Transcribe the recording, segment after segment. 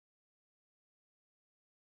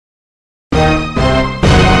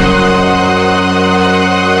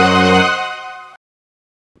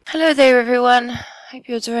Hello there everyone, hope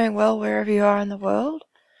you're doing well wherever you are in the world.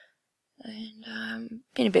 And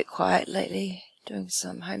been a bit quiet lately, doing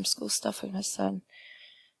some homeschool stuff with my son.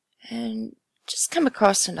 And just come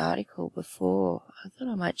across an article before, I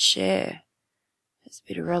thought I might share. It's a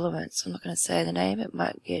bit of relevance, I'm not going to say the name, it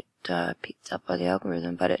might get picked up by the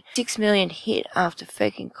algorithm, but a 6 million hit after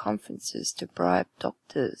faking conferences to bribe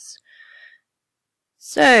doctors.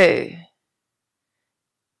 So,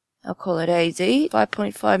 I'll call it AZ,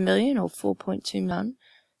 5.5 million or 4.2 million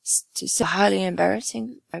to a highly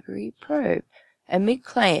embarrassing bribery probe, amid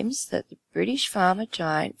claims that the British pharma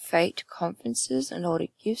giant faked conferences and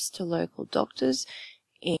ordered gifts to local doctors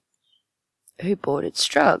who bought its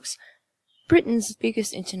drugs. Britain's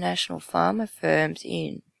biggest international pharma firms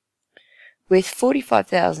with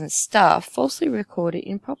 45,000 staff falsely recorded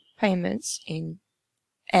improper payments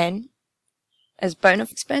as bona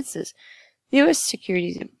expenses. The US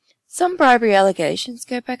Securities. Some bribery allegations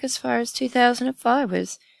go back as far as 2005,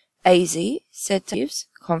 with AZ said to give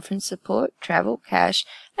conference support, travel, cash,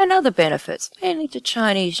 and other benefits, mainly to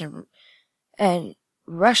Chinese and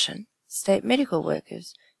Russian state medical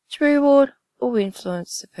workers, to reward or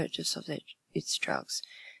influence the purchase of its drugs.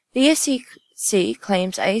 The SEC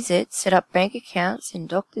claims AZ set up bank accounts in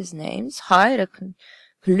doctors' names, hired a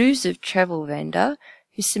collusive travel vendor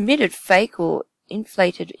who submitted fake or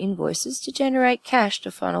inflated invoices to generate cash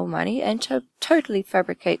to funnel money, and to totally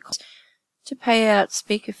fabricate costs to pay out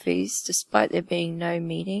speaker fees despite there being no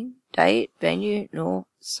meeting, date, venue, nor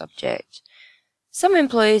subject. Some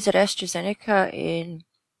employees at AstraZeneca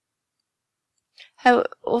have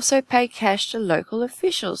also paid cash to local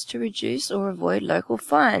officials to reduce or avoid local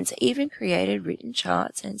fines, even created written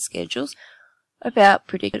charts and schedules about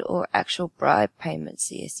predicted or actual bribe payments,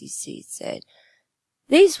 the SEC said.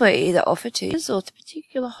 These were either offered to or to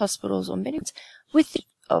particular hospitals or medical with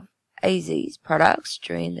of AZ's products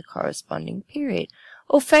during the corresponding period,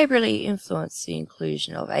 or favourably influenced the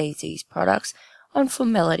inclusion of AZ's products on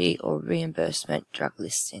formality or reimbursement drug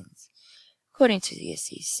listings. According to the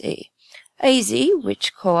SEC, AZ,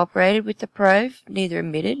 which cooperated with the probe, neither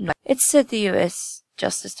admitted nor it said the US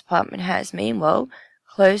Justice Department has, meanwhile,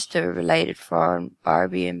 closed a related foreign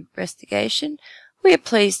bribery investigation. We are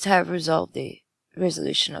pleased to have resolved the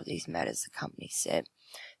resolution of these matters, the company said.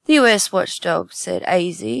 The US watchdog said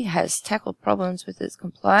AZ has tackled problems with its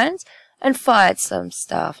compliance and fired some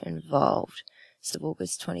staff involved. So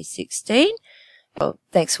August 2016. Well,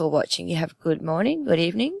 thanks for watching. You have a good morning, good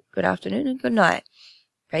evening, good afternoon, and good night.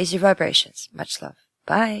 Raise your vibrations. Much love.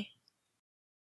 Bye.